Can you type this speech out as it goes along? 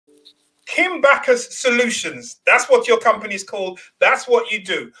Kim Bacchus Solutions. That's what your company is called. That's what you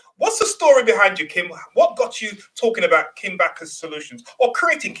do. What's the story behind you, Kim? What got you talking about Kim Bacchus Solutions or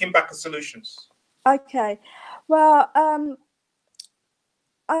creating Kim Bacchus Solutions? Okay. Well,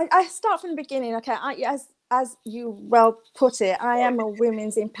 I start from the beginning. Okay. As you well put it, I am a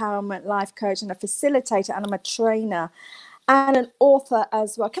women's empowerment life coach and a facilitator, and I'm a trainer and an author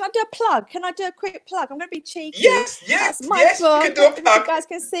as well. Can I do a plug? Can I do a quick plug? I'm going to be cheeky. Yes, That's my yes, book. you can do a plug. If you guys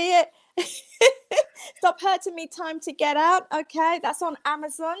can see it. Stop Hurting Me, Time to Get Out. Okay. That's on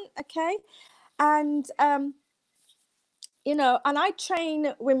Amazon. Okay. And, you know, and I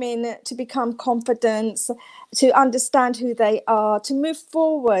train women to become confident, to understand who they are, to move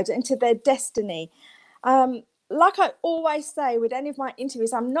forward into their destiny. Like I always say with any of my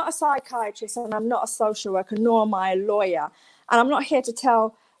interviews, I'm not a psychiatrist and I'm not a social worker, nor am I a lawyer. And I'm not here to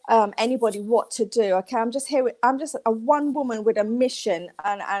tell anybody what to do. Okay, I'm just a one woman with a mission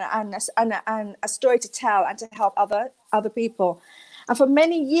and a story to tell and to help other people. And for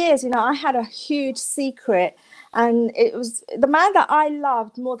many years, you know, I had a huge secret, and it was the man that I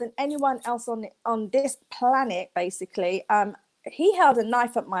loved more than anyone else on this planet, basically. He held a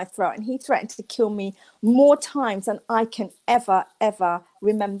knife at my throat and he threatened to kill me more times than I can ever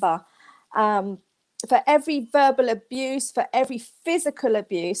remember. For every verbal abuse, for every physical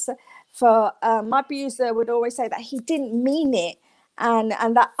abuse, for my abuser would always say that he didn't mean it, and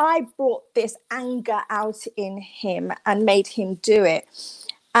that I brought this anger out in him and made him do it.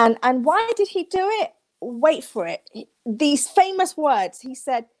 And why did he do it? Wait for it. These famous words, he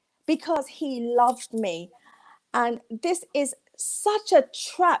said, because he loved me. And this is such a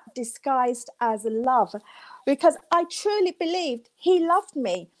trap disguised as love, because I truly believed he loved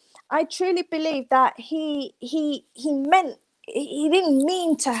me. I truly believe that he didn't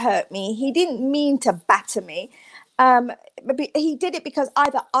mean to hurt me. He didn't mean to batter me. He did it because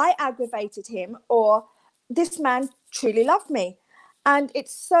either I aggravated him or this man truly loved me. And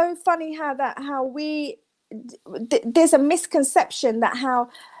it's so funny there's a misconception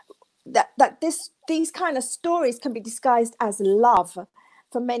that these kind of stories can be disguised as love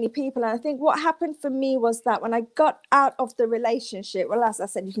for many people. And I think what happened for me was that when I got out of the relationship, well, as I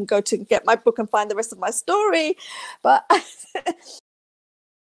said, you can go to get my book and find the rest of my story, but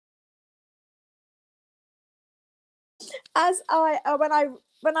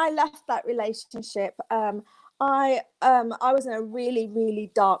when I left that relationship, I was in a really,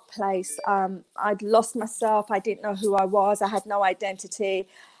 really dark place. I'd lost myself. I didn't know who I was. I had no identity.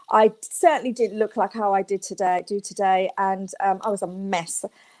 I certainly didn't look like how I do today, and I was a mess.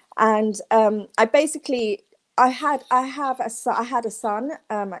 And I had a son.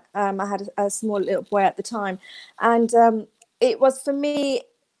 I had a small little boy at the time, and it was for me.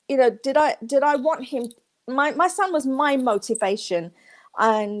 You know, did I want him? My son was my motivation.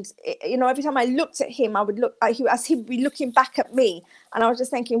 And, you know, every time I looked at him, I would look as he'd be looking back at me. And I was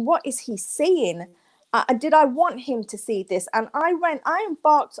just thinking, what is he seeing? Did I want him to see this? And I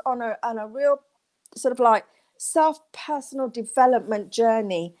embarked on a real sort of like personal development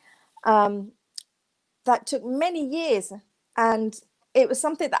journey that took many years. And it was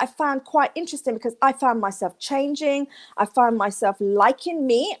something that I found quite interesting, because I found myself changing. I found myself liking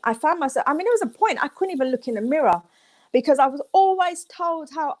me. There was a point I couldn't even look in the mirror, because I was always told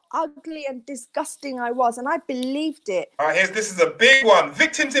how ugly and disgusting I was, and I believed it. This is a big one.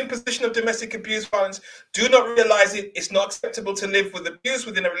 Victims in position of domestic abuse violence do not realize it. It's not acceptable to live with abuse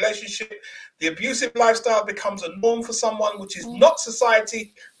within a relationship. The abusive lifestyle becomes a norm for someone, which is not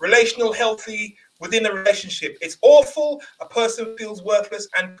society, relational, healthy within a relationship. It's awful. A person feels worthless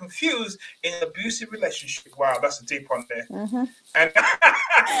and confused in an abusive relationship. Wow, that's a deep one there. Mm-hmm. And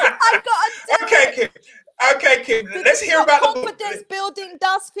I got to okay, Kim. Okay, Kim, let's hear about the book. Confidence building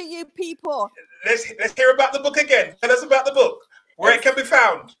does for you people. Let's hear about the book again. Tell us about the book, where it can be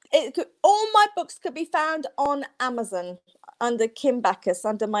found. All my books could be found on Amazon under Kim Bacchus,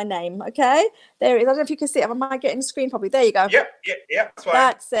 under my name. Okay, there it is. I don't know if you can see it. Am I getting the screen properly? There you go. Yep. That's fine.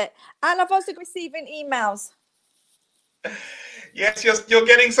 That's it. And I've also receiving emails. Yes, you're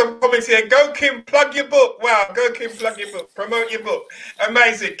getting some comments here. Go, Kim, plug your book. Wow, go, Kim, plug your book. Promote your book.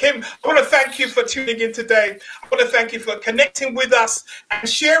 Amazing. Kim, I want to thank you for tuning in today. I want to thank you for connecting with us and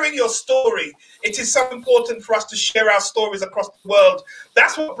sharing your story. It is so important for us to share our stories across the world.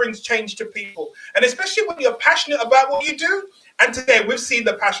 That's what brings change to people. And especially when you're passionate about what you do. And today we've seen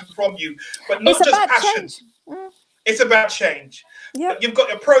the passion from you, but not just passion. It's about change. Yep. You've got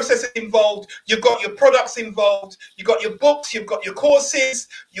your processes involved, you've got your products involved, you've got your books, you've got your courses.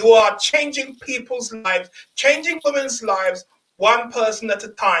 You are changing people's lives, changing women's lives, one person at a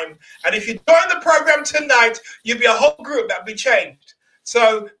time. And if you join the program tonight, you'll be a whole group that'll be changed.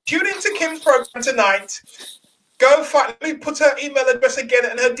 So tune into Kim's program tonight. Go find, let me put her email address again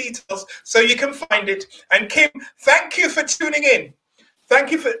and her details so you can find it. And Kim, thank you for tuning in.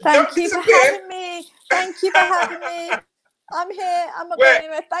 Thank you for having me. Thank you for having me. I'm here. I'm not going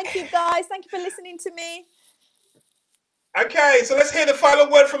anywhere. Thank you, guys. Thank you for listening to me. Okay, so let's hear the final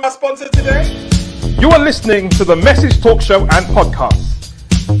word from our sponsor today. You are listening to the Message Talk Show and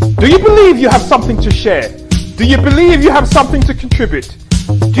Podcast. Do you believe you have something to share? Do you believe you have something to contribute?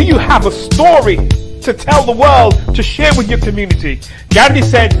 Do you have a story to tell the world, to share with your community? Gandhi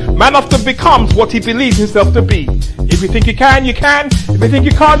said, man often becomes what he believes himself to be. If you think you can, you can. If you think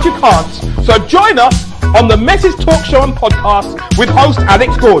you can't, you can't. So join us on the Message Talk Show and Podcast with host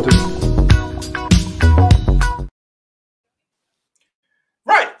Alex Gordon.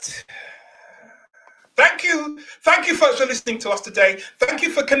 Right. Thank you folks for listening to us today. Thank you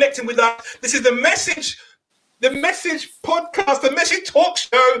for connecting with us. This is the Message Podcast, the Message Talk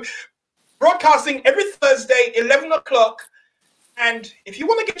Show, broadcasting every Thursday, 11 o'clock. And if you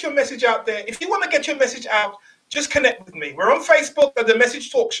want to get your message out there, just connect with me. We're on Facebook at the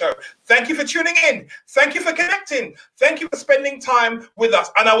Message Talk Show. Thank you for tuning in. Thank you for connecting. Thank you for spending time with us.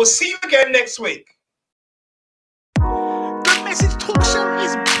 And I will see you again next week. The Message Talk Show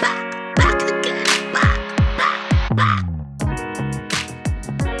is back.